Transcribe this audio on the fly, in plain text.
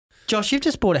Josh, you've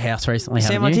just bought a house recently,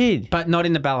 Sam, haven't you? I did. But not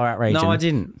in the Ballarat region. No, I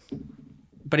didn't.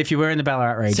 But if you were in the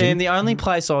Ballarat region. Sam, the only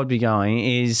place I would be going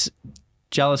is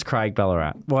Jealous Craig,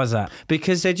 Ballarat. Why is that?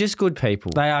 Because they're just good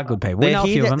people. They are good people. We know a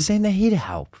few of them. Sam, they're here to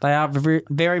help. They are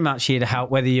very much here to help,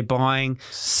 whether you're buying,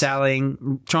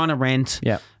 selling, trying to rent.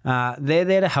 Yeah. They're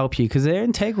there to help you because they're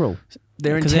integral.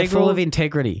 They're full of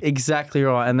integrity. Exactly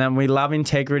right. And then we love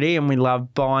integrity and we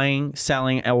love buying,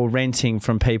 selling or renting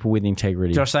from people with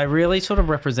integrity. Josh, they really sort of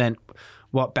represent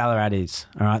what Ballarat is,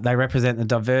 all right? They represent the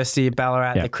diversity of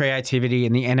Ballarat, the creativity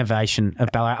and the innovation of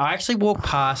Ballarat. I actually walked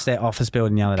past their office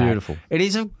building the other day. Beautiful. It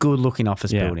is a good-looking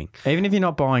office building. Even if you're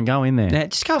not buying, go in there. Yeah,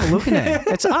 just go have a look in there.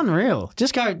 It's unreal.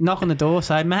 Just go knock on the door,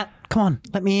 say, Matt, come on,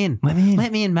 let me in. Let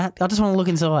me in, Matt. I just want to look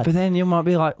inside. But then you might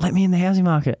be like, let me in the housing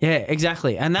market. Yeah,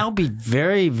 exactly. And they'll be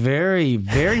very, very,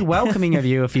 very welcoming of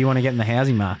you if you want to get in the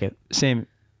housing market. Sam,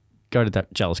 go to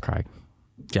that Jealous Craig.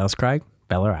 Jealous Craig,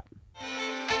 Ballarat.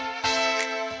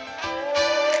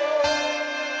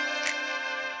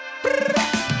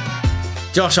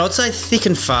 Josh, I'd say thick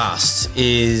and fast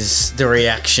is the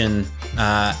reaction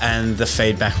and the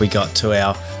feedback we got to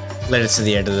our letter to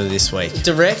the editor this week.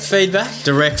 Direct feedback?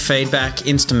 Direct feedback,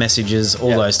 instant messages,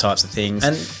 all those types of things.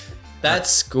 And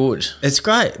that's good. It's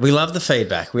great. We love the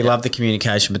feedback. We love the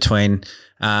communication between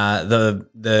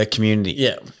the community.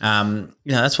 Yeah.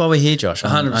 That's why we're here, Josh.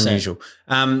 100%. Unusual.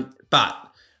 But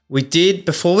we did,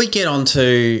 before we get on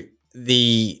to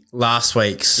the last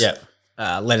week's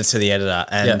letter to the editor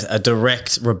and a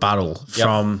direct rebuttal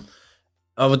from,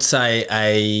 I would say,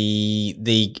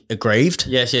 the aggrieved.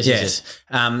 Yes.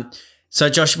 So,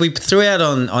 Josh, we threw out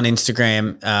on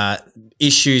Instagram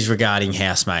issues regarding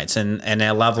housemates, and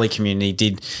our lovely community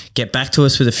did get back to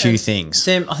us with a few things.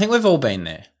 Sam, I think we've all been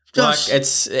there. Josh, like,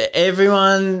 it's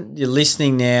everyone, you're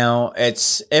listening now,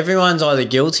 everyone's either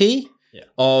guilty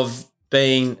of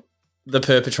being the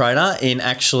perpetrator in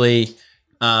actually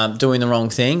doing the wrong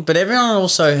thing, but everyone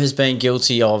also has been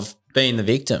guilty of being the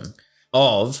victim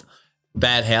of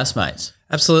bad housemates.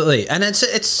 Absolutely. And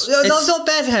it's not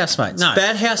bad housemates. No.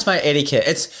 Bad housemate etiquette.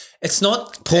 It's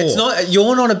not poor. It's not,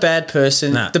 you're not a bad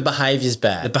person. No. The behaviour's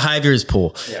bad. The behaviour is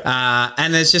poor. Yeah.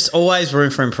 And there's just always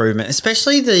room for improvement,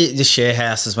 especially the share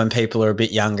houses when people are a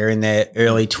bit younger, in their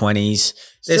early 20s.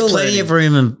 There's plenty of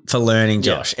room for learning,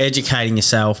 Josh, educating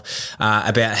yourself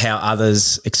about how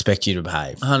others expect you to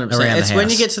behave. 100%. It's when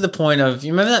you get to the point of,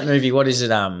 you remember that movie, what is it,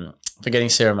 Forgetting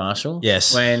Sarah Marshall?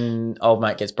 Yes. When old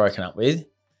mate gets broken up with.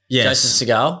 Yes. Jason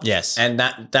Segel. Yes. And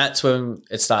that's when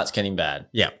it starts getting bad.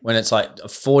 Yeah. When it's like a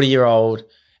 40-year-old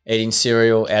eating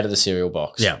cereal out of the cereal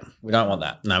box. Yeah. We don't want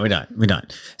that. No, we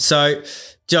don't. So,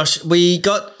 Josh, we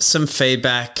got some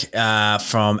feedback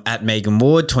from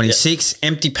 @MeganWard26,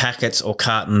 empty packets or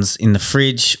cartons in the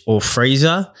fridge or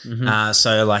freezer. Mm-hmm.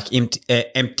 So like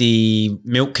empty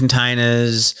milk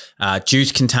containers,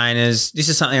 juice containers. This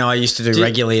is something I used to do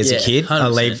regularly as a kid.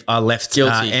 100%. I left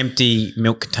empty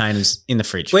milk containers in the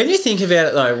fridge. When you think about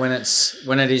it though, when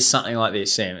it is something like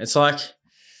this, Sam, it's like,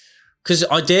 because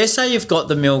I dare say you've got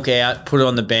the milk out, put it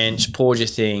on the bench, poured your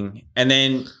thing, and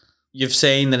then you've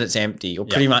seen that it's empty or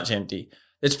pretty much empty.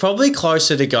 It's probably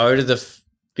closer to go to the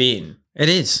bin. It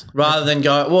is. Rather than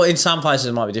go, well, in some places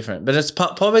it might be different, but it's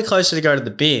probably closer to go to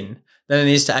the bin than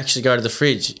it is to actually go to the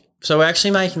fridge. So we're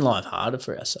actually making life harder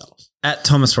for ourselves.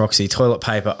 @Thomas Roxy, toilet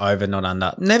paper over, not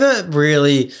under. Never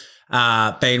really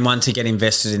been one to get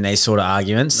invested in these sort of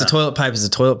arguments. No. The toilet paper is the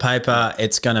toilet paper.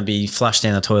 It's going to be flushed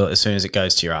down the toilet as soon as it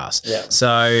goes to your ass. Yeah.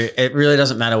 So it really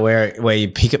doesn't matter where you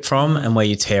pick it from and where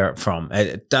you tear it from.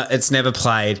 It's never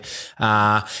played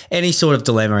any sort of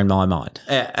dilemma in my mind.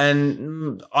 Yeah,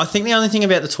 and I think the only thing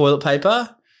about the toilet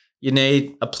paper, you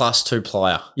need a +2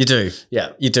 plier. You do.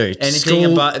 Yeah. You do.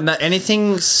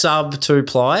 Anything sub 2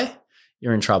 ply,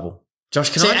 you're in trouble. Josh,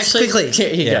 can I just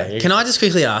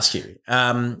quickly ask you,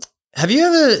 have you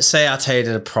ever CRT'd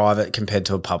at a private compared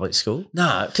to a public school?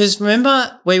 No, because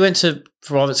remember we went to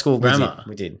private school grammar.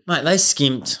 We did. Mate, they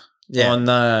skimped on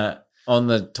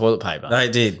the toilet paper. They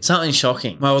did. Something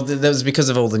shocking. Well, that was because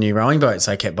of all the new rowing boats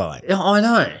they kept buying. Yeah, I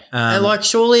know. And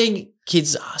surely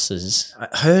kids' asses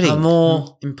hurting are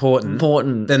more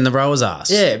important than the rower's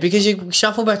ass. Yeah, because you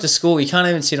shuffle back to school, you can't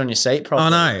even sit on your seat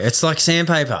properly. I know. It's like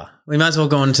sandpaper. We might as well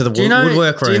go into the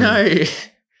woodwork room. Do you know?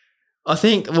 I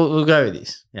think we'll go with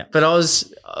this. Yeah. But I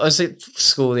was at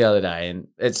school the other day, and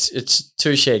it's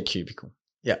 2 shared cubicle.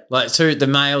 Yeah. Like the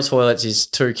male toilets is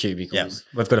 2 cubicles.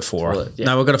 Yeah. We've got a 4. Yeah.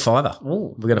 No, we've got a 5.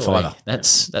 Oh, we've got a 5.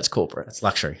 That's corporate. That's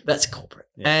luxury. That's corporate.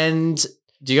 Yeah. And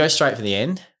do you go straight for the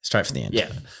end? Straight for the end. Yeah.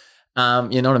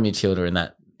 You're not a midfielder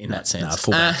in that sense. No,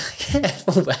 fullback.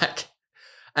 Fullback.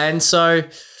 And so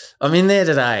I'm in there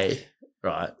today,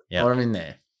 right? Yeah. I'm in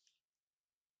there.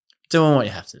 doing what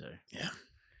you have to do. Yeah.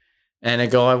 And a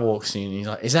guy walks in and he's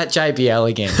like, is that JBL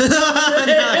again?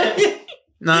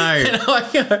 No. And I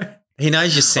go, he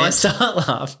knows your sense. I start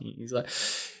laughing. He's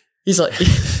like,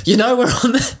 you know we're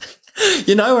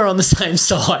on the same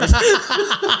side.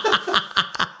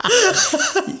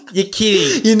 You're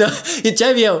kidding.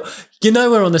 JBL, you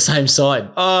know we're on the same side.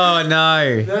 Oh,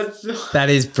 no. That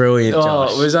is brilliant, Josh.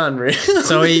 Oh, it was unreal.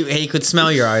 So he could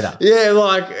smell your odour. Yeah,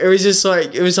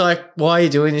 it was like, why are you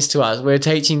doing this to us? We're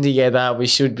teaching together. We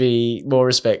should be more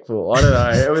respectful. I don't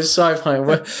know. It was so funny.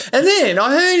 And then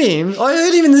I heard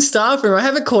him in the staff room. I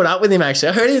haven't caught up with him actually.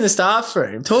 I heard him in the staff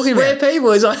room talking about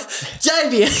people. He's like,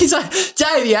 JBL's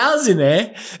in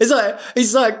there.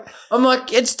 He's like, I'm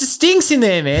like, it stinks in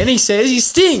there, man. He says he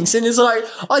stinks. And it's like,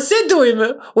 I said to him,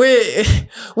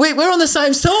 we're on the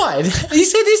same side. He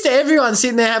said this to everyone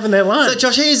sitting there having their lunch. So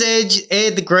Josh has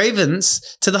aired the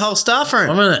grievance to the whole staff room.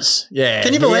 1 minute. Yeah.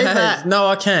 Can you believe that? No,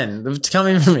 I can. It's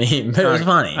coming from him, but it was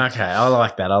funny. Okay, I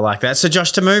like that. So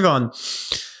Josh, to move on,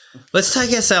 let's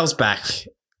take ourselves back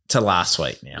to last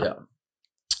week now. Yeah.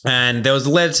 And there was a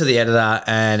letter to the editor,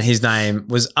 and his name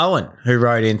was Owen, who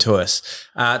wrote into us,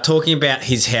 talking about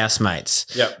his housemates.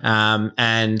 Yep.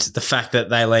 And the fact that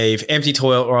they leave empty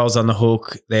toilet rolls on the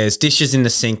hook. There's dishes in the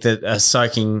sink that are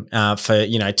soaking for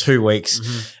 2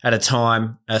 weeks at a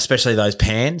time, especially those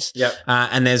pans. Yep.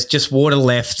 And there's just water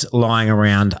left lying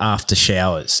around after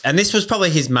showers. And this was probably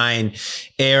his main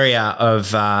area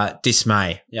of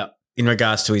dismay. Yep. In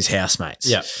regards to his housemates.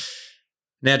 Yep.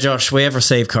 Now, Josh, we have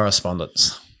received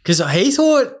correspondence. Because he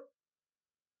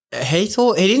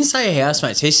didn't say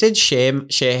housemates. He said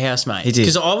share housemates. He did.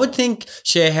 Because I would think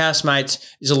share housemates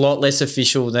is a lot less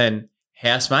official than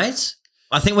housemates.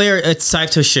 I think it's safe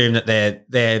to assume that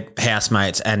they're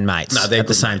housemates and mates they're at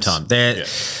the same mates. time.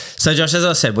 So, Josh, as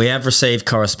I said, we have received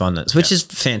correspondence, which is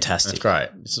fantastic. That's great.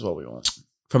 This is what we want.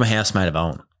 From a housemate of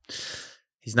Owen.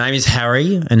 His name is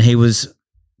Harry, and he was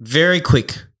very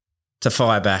quick to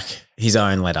fire back his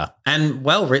own letter. And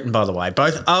well written, by the way.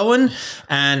 Both Owen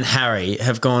and Harry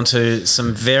have gone to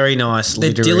some very nice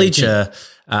literature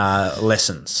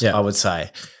lessons, I would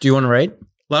say. Do you want to read?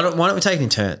 Why don't we take it in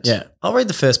turns? Yeah. I'll read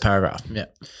the first paragraph. Yeah.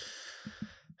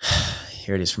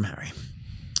 Here it is from Harry.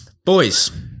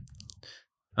 Boys,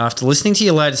 after listening to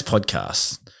your latest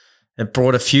podcast, it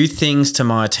brought a few things to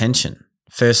my attention.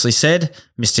 Firstly said,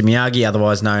 Mr. Miyagi,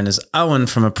 otherwise known as Owen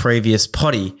from a previous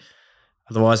potty,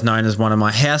 otherwise known as one of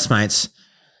my housemates,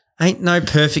 ain't no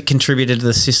perfect contributor to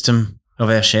the system of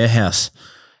our share house.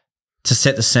 To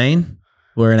set the scene,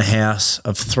 we're in a house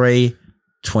of 3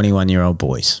 21-year-old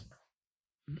boys.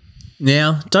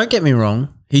 Now, don't get me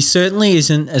wrong. He certainly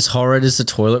isn't as horrid as the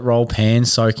toilet roll pan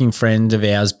soaking friend of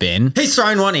ours, Ben. He's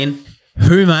thrown one in.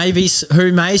 Who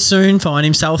may soon find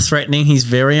himself threatening his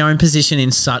very own position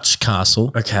in such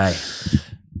castle. Okay.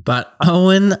 But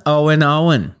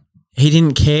Owen. He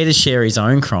didn't care to share his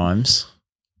own crimes.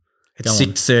 It's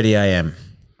 6:30 a.m.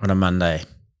 on a Monday.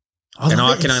 And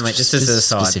I can only, just as an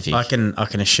aside, I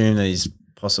can assume that he's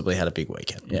possibly had a big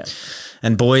weekend. Yeah.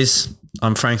 And boys,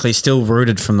 I'm frankly still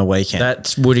rooted from the weekend.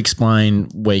 That would explain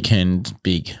weekend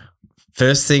big.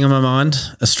 First thing on my mind,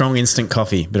 a strong instant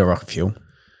coffee, bit of rocket fuel.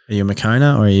 Are you a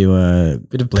Moccona or are you a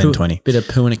bit of Blend 20? Bit of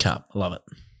poo in a cup. I love it.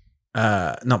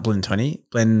 Not Blend 20,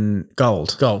 Blend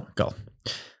Gold. Gold.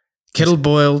 Kettle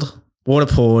boiled, water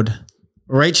poured,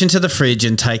 reach into the fridge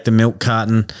and take the milk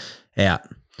carton out.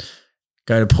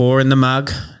 Go to pour in the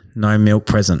mug, no milk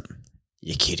present.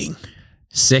 You're kidding.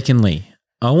 Secondly,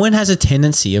 Owen has a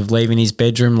tendency of leaving his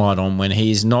bedroom light on when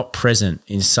he is not present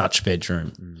in such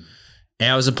bedroom.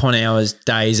 Hours upon hours,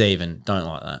 days even. Don't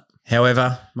like that.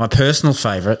 However, my personal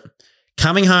favourite,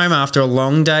 coming home after a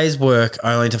long day's work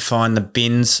only to find the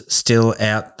bins still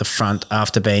out the front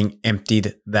after being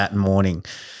emptied that morning.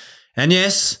 And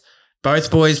yes, both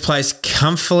boys placed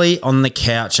comfortably on the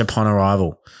couch upon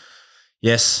arrival.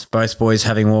 Yes, both boys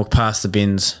having walked past the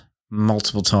bins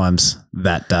multiple times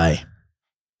that day.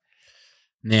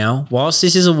 Now, whilst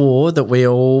this is a war that we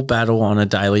all battle on a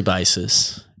daily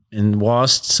basis, and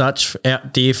whilst such our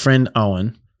dear friend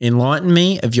Owen, enlighten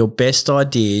me of your best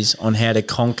ideas on how to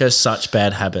conquer such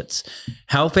bad habits.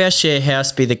 Help our share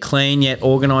house be the clean yet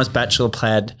organised bachelor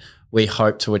pad we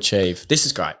hope to achieve. This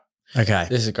is great. Okay.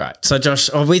 This is great. So,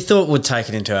 Josh, we thought we'd take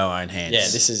it into our own hands. Yeah,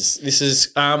 this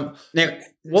is now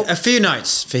a few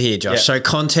notes for here, Josh. Yeah. So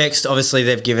context, obviously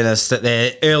they've given us that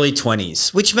they're early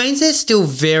 20s, which means they're still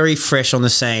very fresh on the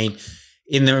scene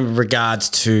in the regards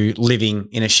to living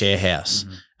in a share house,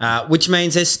 which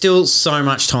means there's still so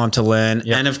much time to learn.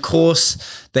 Yep. And of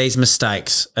course, these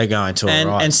mistakes are going to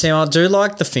arise. And Sam, I do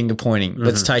like the finger pointing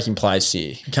that's taking place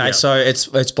here. Okay, so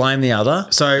it's blame the other.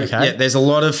 So there's a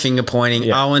lot of finger pointing.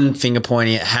 Yep. Owen finger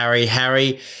pointing at Harry.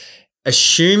 Harry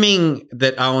assuming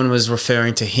that Owen was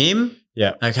referring to him.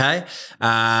 Yeah. Okay.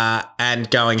 And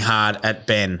going hard at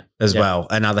Ben as well,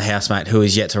 another housemate who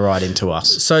is yet to write into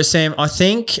us. So Sam, I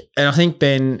think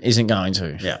Ben isn't going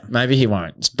to. Yeah. Maybe he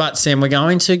won't. But Sam, we're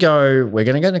going to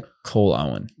call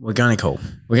Owen. We're going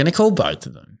to call both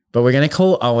of them. But we're going to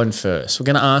call Owen first. We're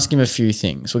going to ask him a few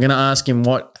things. We're going to ask him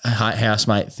what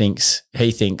housemate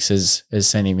he thinks has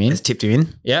sent him in. Has tipped him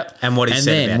in. Yep. And what he said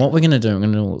about him. And then what we're going to do, we're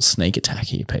going to do a little sneak attack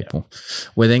here, people.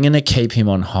 Yep. We're then going to keep him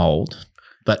on hold,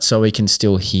 but so we can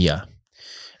still hear.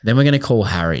 Then we're going to call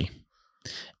Harry,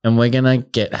 and we're going to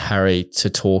get Harry to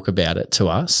talk about it to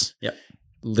us. Yep.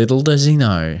 Little does he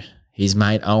know, his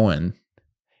mate Owen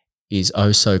is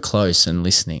oh so close and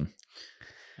listening.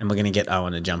 And we're going to get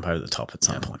Owen to jump over the top at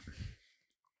some point.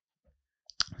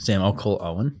 Sam, I'll call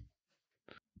Owen.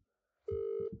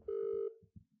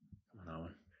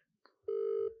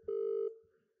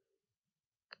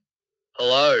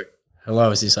 Hello. Hello,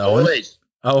 is this Owen? Boys.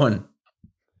 Owen.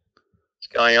 What's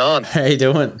going on? How you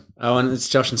doing? Owen, it's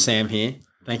Josh and Sam here.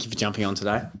 Thank you for jumping on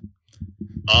today.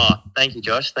 Oh, thank you,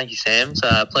 Josh. Thank you, Sam. It's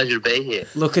a pleasure to be here.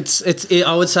 Look,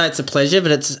 I would say it's a pleasure,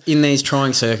 but it's in these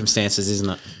trying circumstances,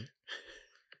 isn't it?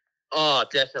 Oh,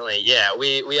 definitely. Yeah,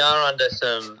 we are under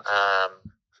some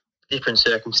different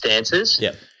circumstances.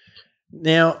 Yep.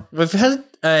 Now, we've had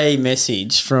a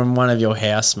message from one of your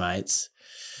housemates.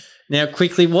 Now,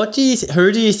 quickly,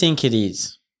 who do you think it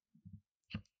is?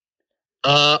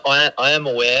 I am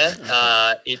aware.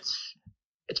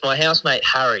 It's my housemate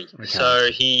Harry. Okay. So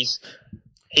he's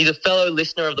a fellow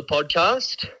listener of the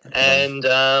podcast, and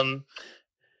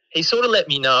he sort of let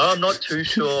me know. I'm not too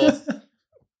sure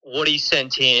what he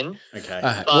sent in.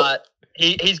 Okay. But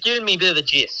he's given me a bit of the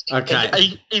gist.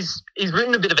 Okay. He's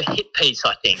written a bit of a hit piece,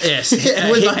 I think. Yes.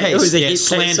 It was a hit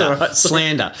slander. Right.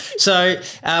 Slander. So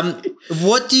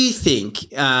what do you think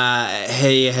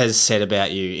he has said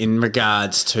about you in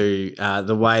regards to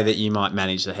the way that you might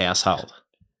manage the household?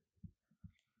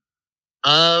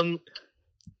 From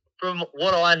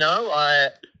what I know,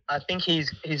 I think he's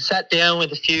sat down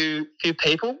with a few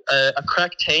people, a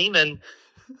crack team, and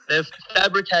they've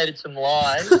fabricated some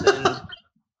lies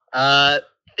and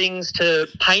things to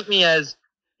paint me as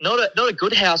not a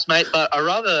good housemate, but a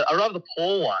rather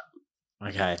poor one.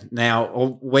 Okay.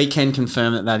 Now, we can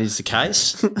confirm that is the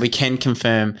case. We can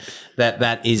confirm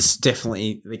that is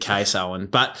definitely the case, Owen.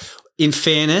 But in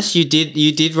fairness, you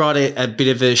did write a bit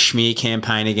of a schmear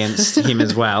campaign against him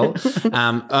as well.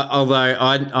 Although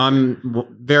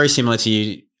I'm very similar to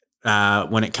you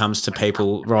when it comes to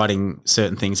people writing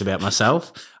certain things about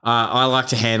myself. I like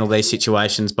to handle these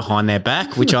situations behind their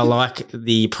back, which I like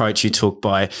the approach you took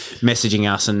by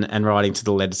messaging us and writing to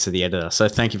the letter to the editor. So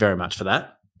thank you very much for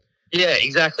that. Yeah,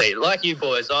 exactly. Like you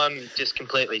boys, I'm just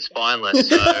completely spineless.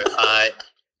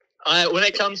 So when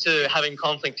it comes to having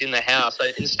conflict in the house,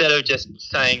 instead of just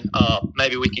saying, oh,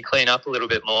 maybe we could clean up a little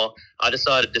bit more, I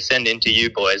decided to send in to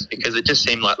you boys because it just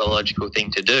seemed like the logical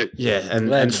thing to do. Yeah,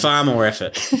 and far more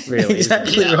effort, really.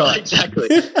 Exactly right. Exactly.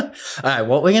 All right,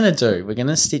 what we're going to do, we're going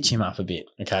to stitch him up a bit.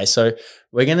 Okay, so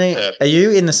we're going to – are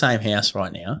you in the same house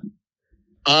right now?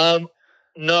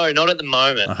 No, not at the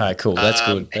moment. Okay, cool. That's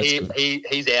good.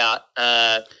 He's out.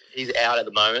 He's out at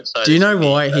the moment. So do you know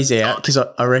why he's out? Because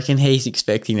I reckon he's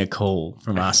expecting a call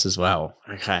from us as well.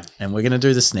 Okay. And we're going to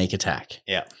do the sneak attack.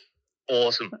 Yeah.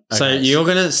 Awesome. Okay. So you're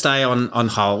going to stay on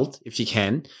hold if you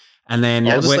can, and then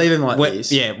I'll just leave him like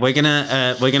this. Yeah, we're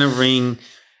gonna ring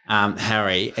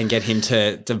Harry and get him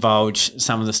to divulge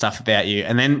some of the stuff about you,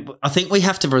 and then I think we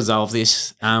have to resolve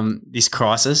this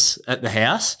crisis at the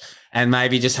house, and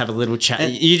maybe just have a little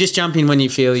chat. You just jump in when you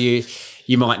feel you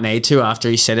might need to after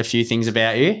he said a few things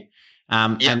about you.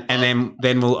 And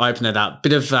then we'll open it up.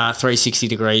 Bit of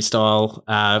 360-degree style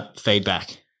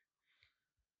feedback.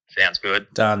 Sounds good.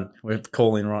 Done. We're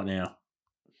calling right now.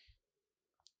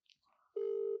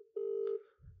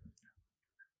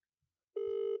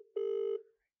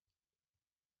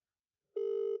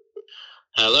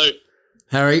 Hello.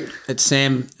 Harry, it's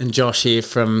Sam and Josh here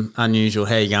from Unusual.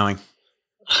 How are you going?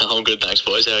 I'm good, thanks,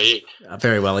 boys. How are you?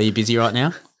 Very well. Are you busy right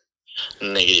now?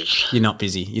 Negative. You're not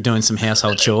busy. You're doing some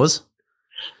household chores?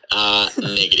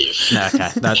 Negative. No, okay,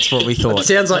 that's what we thought. It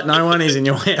sounds like no one is in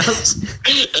your house.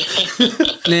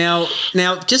 Now,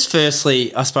 just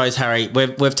firstly, I suppose, Harry,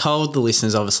 we've told the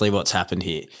listeners obviously what's happened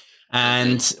here,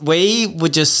 and we were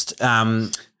just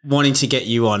wanting to get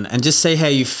you on and just see how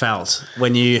you felt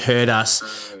when you heard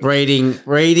us reading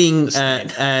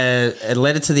a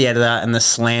letter to the editor and the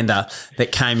slander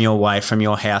that came your way from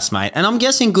your housemate, and I'm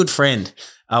guessing good friend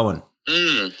Owen.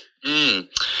 Yeah,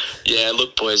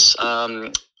 look, boys.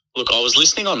 Look, I was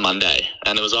listening on Monday,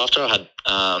 and it was after I had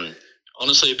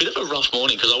honestly a bit of a rough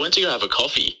morning because I went to go have a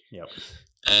coffee. Yep.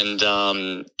 And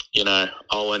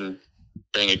Owen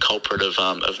being a culprit of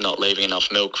not leaving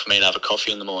enough milk for me to have a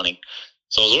coffee in the morning.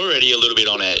 So I was already a little bit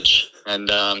on edge, and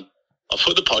I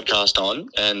put the podcast on,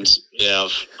 and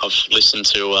I've listened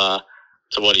to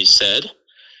what he said,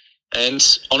 and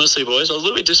honestly, boys, I was a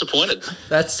little bit disappointed.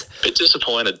 That's a bit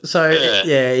disappointed. So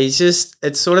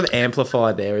it's sort of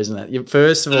amplified there, isn't it?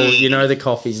 First of all, the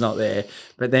coffee's not there,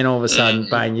 but then all of a sudden,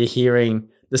 bang, you're hearing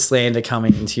the slander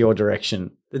coming into your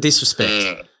direction, the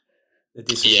disrespect.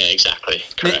 Yeah, exactly.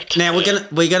 Correct. Now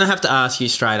we're gonna have to ask you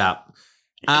straight up.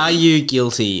 Are you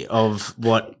guilty of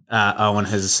what Owen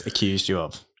has accused you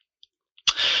of?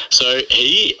 So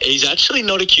he's actually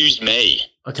not accused me.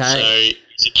 Okay. So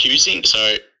he's accusing.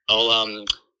 So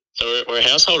we're a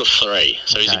household of 3.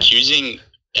 So he's accusing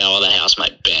our other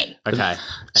housemate Ben. Okay.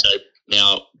 So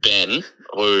now Ben,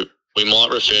 we might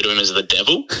refer to him as the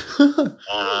devil.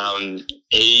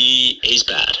 He's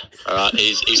bad. All right.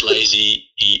 He's lazy.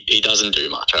 He doesn't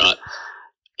do much. All right.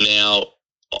 Now,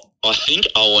 I think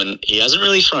Owen, he hasn't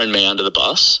really thrown me under the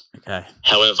bus. Okay.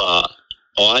 However,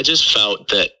 I just felt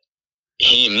that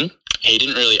he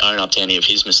didn't really own up to any of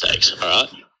his mistakes. All right.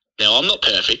 Now, I'm not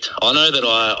perfect. I know that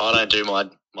I don't do my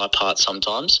part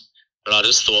sometimes, but I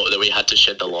just thought that we had to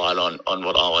shed the light on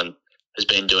what Owen has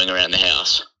been doing around the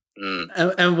house.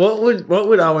 And what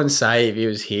would Owen say if he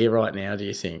was here right now, do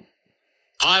you think?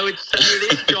 I would say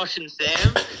this, Josh and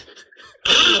Sam.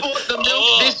 Who bought the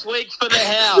milk this week for the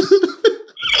house?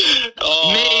 Me.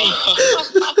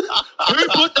 Who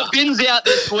put the bins out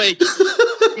this week?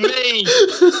 Me.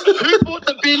 Who put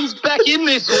the bins back in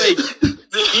this week?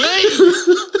 Me.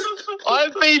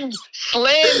 I've been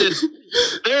slandered.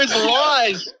 There is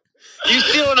lies. You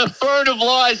sit on a throne of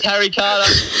lies, Harry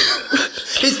Carter.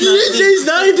 He's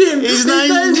named him. He's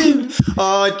named him.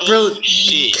 Oh, brilliant.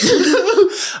 Shit.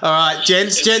 All right,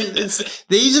 gents,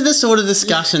 these are the sort of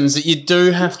discussions that you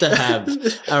do have to have,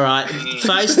 all right,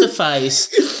 face to face.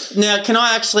 Now, can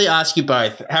I actually ask you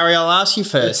both? Harry, I'll ask you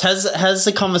first. Has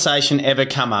the conversation ever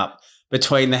come up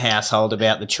between the household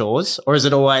about the chores, or is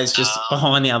it always just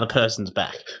behind the other person's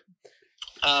back?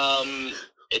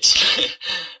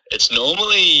 It's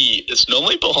normally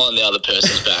behind the other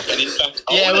person's back, and in fact,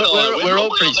 we're all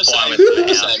pretty on the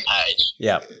same page.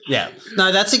 Yeah.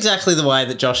 No, that's exactly the way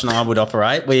that Josh and I would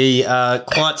operate. We are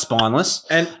quite spineless,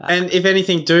 and if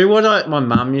anything, do what my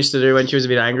mum used to do when she was a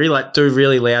bit angry, like do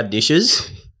really loud dishes.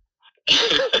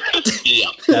 Yeah,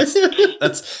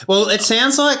 that's well. It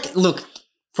sounds like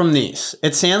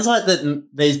it sounds like that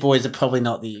these boys are probably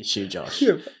not the issue, Josh.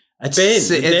 Yeah.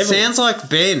 It sounds like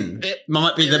Ben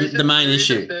might be the main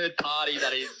issue. There is a third party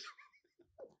that is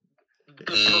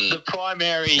the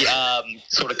primary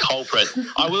sort of culprit.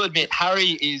 I will admit,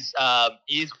 Harry is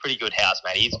he is a pretty good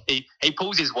housemate. He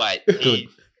pulls his weight.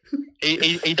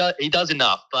 He does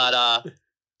enough, but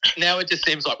now it just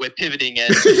seems like we're pivoting and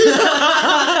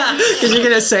because you're going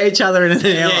to see each other in an hour.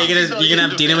 Yeah, you're gonna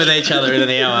have dinner with each other in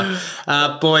an hour,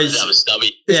 boys. That was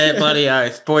stubby. Yeah, bloody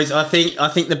oath, boys. I think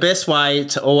the best way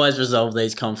to always resolve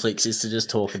these conflicts is to just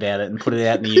talk about it and put it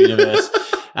out in the universe.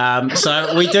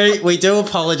 So we do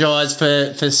apologise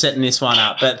for setting this one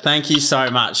up, but thank you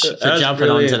so much for jumping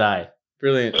on today.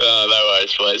 Brilliant. No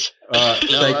worries, boys. All right,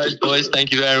 no worries, boys.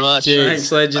 Thank you very much. Cheers.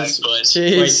 Thanks, legends. Thanks, boys.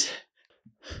 Cheers.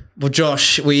 Well,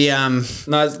 Josh, we no,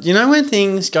 you know when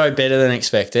things go better than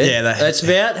expected? Yeah, it's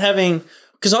about having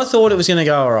because I thought it was going to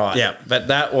go all right. Yeah, but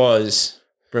that was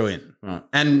brilliant. Right.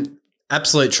 And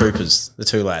absolute troopers, the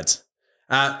two lads.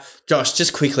 Josh,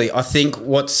 just quickly, I think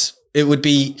it would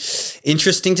be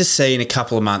interesting to see in a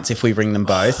couple of months if we bring them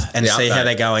both and see how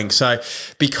they're going. So,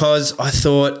 because I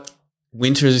thought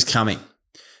winter is coming.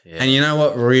 Yeah. And you know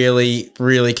what really,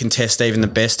 really can test even the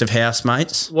best of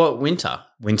housemates? What, winter?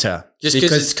 Winter. Just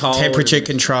because it's cold. Temperature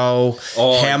control,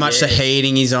 how much the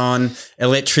heating is on,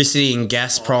 electricity and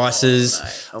gas prices.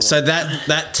 So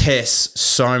that tests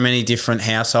so many different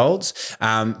households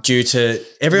due to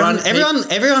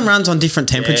everyone runs on different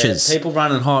temperatures. Yeah, people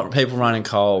running hot, people running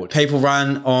cold. People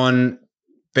run on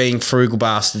being frugal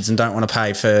bastards and don't want to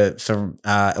pay for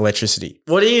electricity.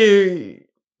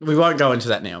 We won't go into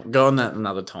that now. Go on that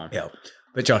another time. Yeah.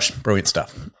 But Josh, brilliant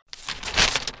stuff.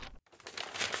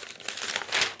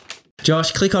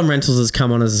 Josh, Click On Rentals has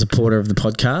come on as a supporter of the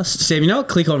podcast. Sam, you know what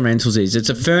Click On Rentals is? It's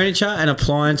a furniture and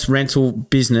appliance rental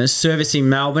business servicing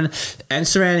Melbourne and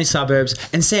surrounding suburbs.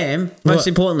 And Sam, most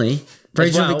importantly,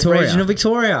 Regional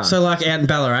Victoria. So like out in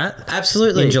Ballarat?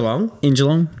 Absolutely. In Geelong? In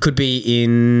Geelong. Could be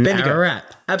in Bendigo. Ararat.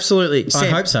 Absolutely. I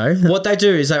hope so. What they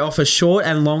do is they offer short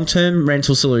and long-term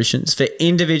rental solutions for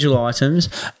individual items,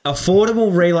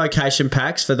 affordable relocation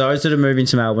packs for those that are moving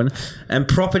to Melbourne, and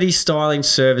property styling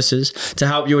services to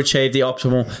help you achieve the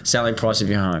optimal selling price of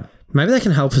your home. Maybe they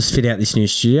can help us fit out this new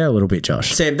studio a little bit,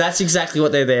 Josh. Sam, that's exactly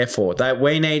what they're there for.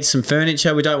 We need some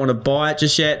furniture. We don't want to buy it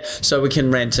just yet, so we can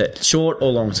rent it, short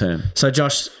or long term. So,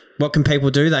 Josh, what can people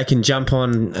do? They can jump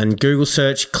on and Google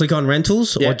search Click On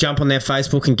Rentals or jump on their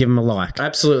Facebook and give them a like.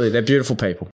 Absolutely. They're beautiful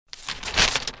people.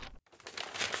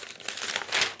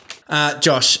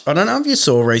 Josh, I don't know if you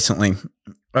saw recently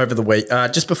over the week,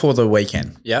 just before the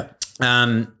weekend. Yeah.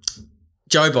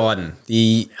 Joe Biden,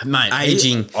 the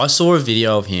aging. I saw a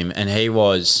video of him and he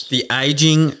was The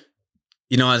aging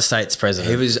United States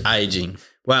president. He was aging.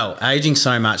 Well, aging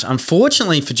so much.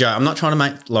 Unfortunately for Joe, I'm not trying to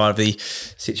make light of the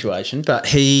situation, but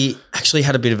he actually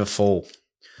had a bit of a fall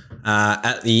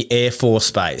at the Air Force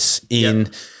Base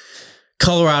in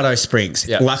Colorado Springs.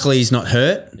 Yep. Luckily, he's not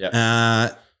hurt.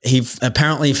 Yep. He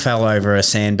apparently fell over a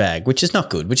sandbag, which is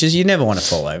not good, which is you never want to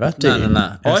fall over, do you?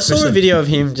 No. I saw a video of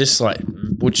him just like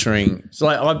butchering. It's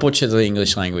like I butcher the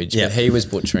English language, but he was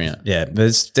butchering it. Yeah,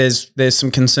 there's some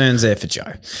concerns there for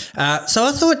Joe. So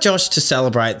I thought, Josh, to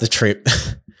celebrate the trip,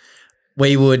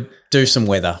 we would do some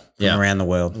weather from around the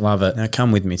world. Love it. Now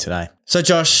come with me today. So,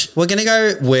 Josh, we're going to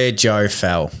go where Joe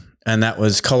fell, and that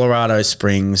was Colorado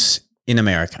Springs in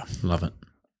America. Love it.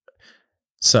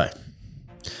 So,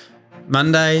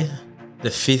 Monday, the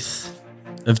 5th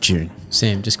of June.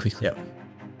 Sam, just quickly. Yep.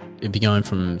 It'd be going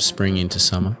from spring into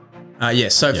summer.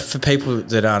 So for people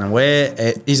that aren't aware,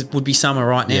 it would be summer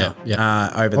right now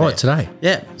over there. Today.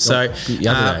 Yeah. So the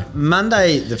other day.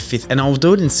 Monday the 5th, and I'll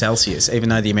do it in Celsius, even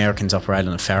though the Americans operate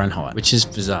on a Fahrenheit. Which is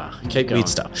bizarre. Keep going. Weird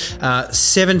stuff.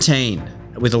 17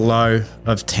 with a low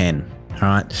of 10. All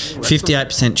right.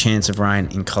 58% chance of rain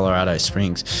in Colorado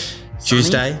Springs. Sunny?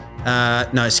 Tuesday,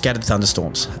 scattered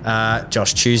thunderstorms.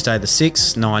 Josh, Tuesday the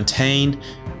 6th, 19,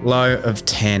 low of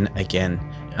 10 again.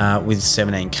 With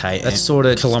 17k. That's sort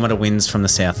of kilometre winds from the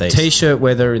southeast. T-shirt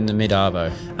weather in the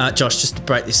mid-arvo. Josh, just to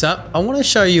break this up, I want to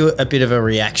show you a bit of a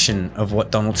reaction of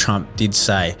what Donald Trump did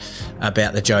say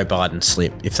about the Joe Biden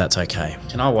slip, if that's okay.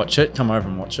 Can I watch it? Come over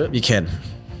and watch it. You can.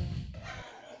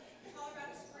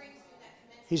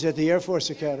 He's at the Air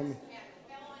Force Academy.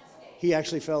 He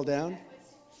actually fell down.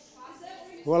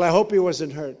 Well, I hope he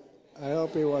wasn't hurt.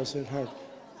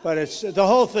 But it's the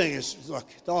whole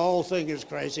thing is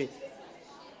crazy.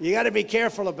 You got to be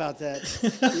careful about that.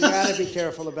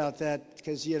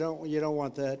 Because you don't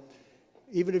want that.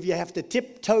 Even if you have to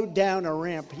tiptoe down a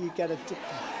ramp, you got to tiptoe.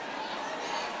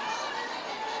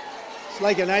 It's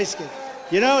like an ice skate.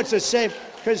 You know, it's the same,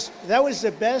 because that was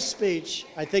the best speech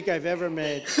I think I've ever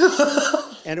made.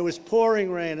 And it was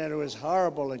pouring rain, and it was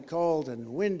horrible and cold and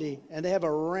windy. And they have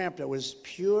a ramp that was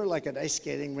pure like an ice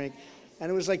skating rink.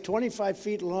 And it was like 25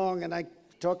 feet long, and I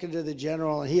talking to the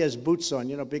general, and he has boots on,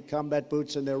 big combat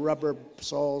boots, and they're rubber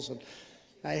soles, and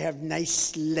I have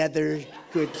nice leather,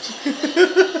 good.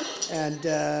 And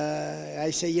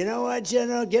I say, you know what,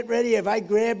 General, get ready. If I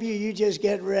grab you, you just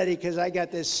get ready, because I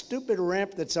got this stupid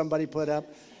ramp that somebody put up,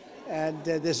 and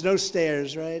there's no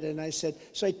stairs, right? And I said,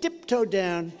 so I tiptoed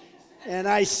down, and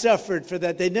I suffered for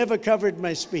that. They never covered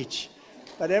my speech.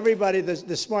 But everybody,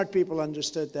 the smart people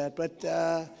understood that. But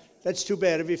that's too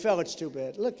bad. If you fell, it's too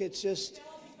bad. Look, it's just...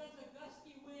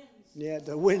 Yeah,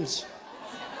 the winds.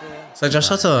 Yeah. So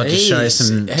Josh, I thought I'd just show you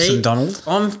some Donald.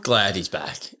 I'm glad he's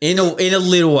back in a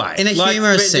little way, in a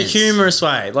humorous sense. The humorous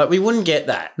way. Like we wouldn't get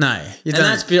that. No, you don't.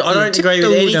 I don't agree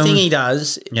with anything he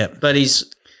does. Yep. But he's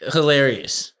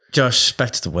hilarious. Josh,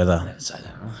 back to the weather.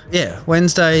 Yeah,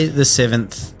 Wednesday the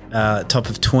 7th, top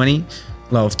of 20,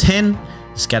 low of 10,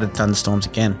 scattered thunderstorms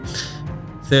again.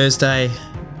 Thursday,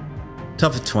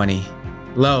 top of 20.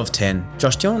 Low of 10.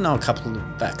 Josh, do you want to know a couple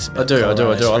of facts? I do. I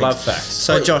love facts.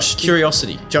 So, Josh,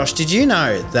 curiosity. Josh, did you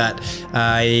know that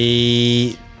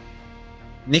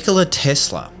Nikola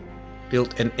Tesla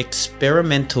built an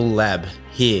experimental lab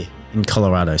here in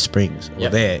Colorado Springs, or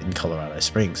there in Colorado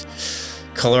Springs?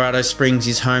 Colorado Springs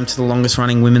is home to the longest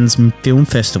running women's film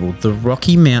festival, the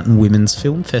Rocky Mountain Women's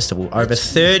Film Festival. Over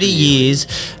 30 years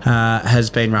has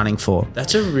been running for.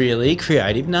 That's a really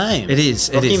creative name. It is.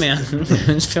 Rocky Mountain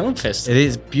Women's Film Festival. It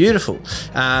is beautiful.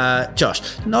 Josh,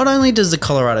 not only does the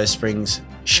Colorado Springs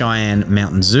Cheyenne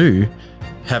Mountain Zoo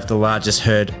have the largest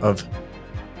herd of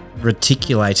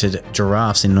reticulated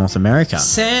giraffes in North America.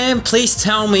 Sam, please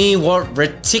tell me what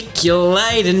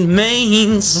reticulated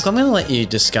means. Look, I'm going to let you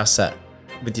discuss that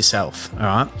with yourself, all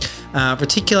right?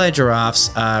 Reticulated giraffes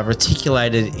are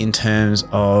reticulated in terms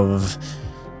of...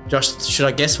 Josh, should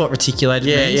I guess what reticulated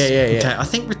means? Yeah. Okay, I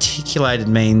think reticulated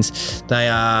means they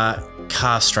are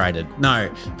castrated. No,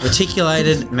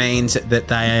 reticulated means that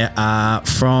they are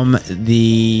from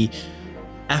the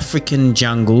African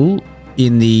jungle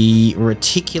in the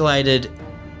reticulated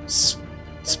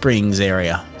springs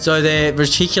area. So they're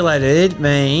reticulated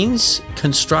means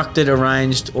constructed,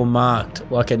 arranged, or marked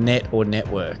like a net or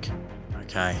network.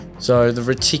 Okay. So the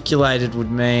reticulated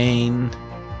would mean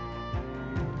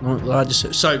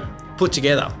largest. So put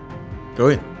together.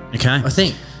 Good. Okay. I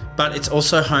think. But it's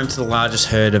also home to the largest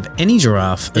herd of any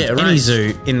giraffe of any arranged.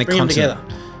 zoo in the Bring them continent. together.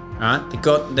 All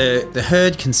right. The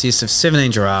herd consists of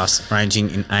 17 giraffes ranging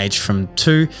in age from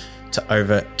 2 to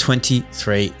over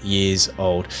 23 years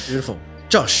old. Beautiful.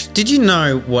 Josh, did you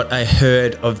know what a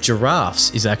herd of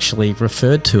giraffes is actually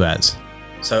referred to as?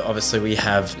 So obviously we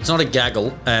have It's not a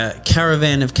gaggle. a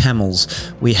caravan of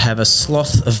camels, we have a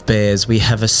sloth of bears, we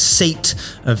have a seat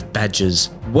of badgers.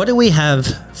 What do we have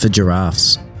for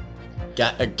giraffes?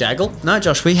 A gaggle? No,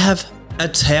 Josh, we have a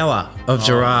tower of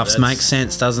giraffes. that's- Makes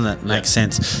sense, doesn't it? Makes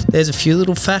sense. There's a few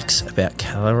little facts about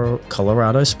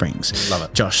Colorado Springs. Love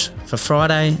it. Josh, for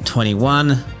Friday,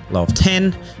 21, low of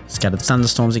 10, scattered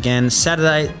thunderstorms again.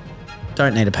 Saturday,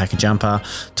 don't need a pack of jumper,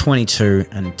 22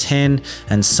 and 10.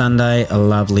 And Sunday, a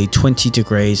lovely 20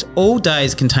 degrees. All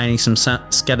days containing some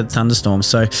scattered thunderstorms.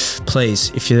 So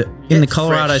please, if you're in the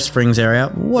Colorado fresh. Springs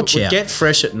area, watch out. Get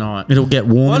fresh at night. It'll get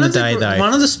warm in the day, though.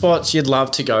 One of the spots you'd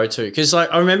love to go to, because like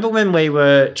I remember when we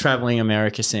were traveling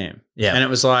America, Sam. Yeah. And it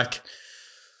was like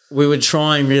we were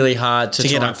trying really hard to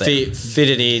get try up and there. fit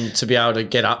it in to be able to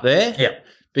get up there. Yeah.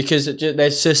 Because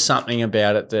there's just something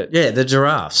about it that Yeah, the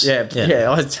giraffes.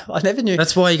 I never knew.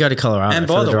 That's why you go to Colorado. And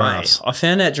for by the way, giraffes. I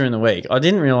found out during the week, I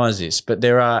didn't realize this, but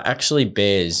there are actually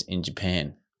bears in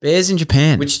Japan. Bears in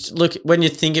Japan. Which, look, when you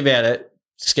think about it,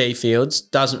 ski fields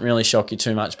doesn't really shock you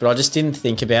too much, but I just didn't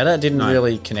think about it. I didn't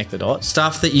really connect the dots.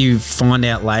 stuff that you find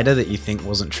out later that you think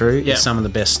wasn't true Yeah. is some of the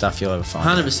best stuff you'll ever find.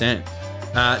 100%.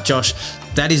 Josh,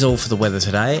 that is all for the weather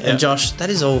today. Yeah. And Josh, that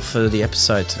is all for the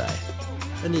episode today.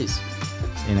 It is.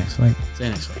 See you next week. See you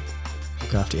next week.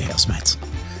 Look after your housemates.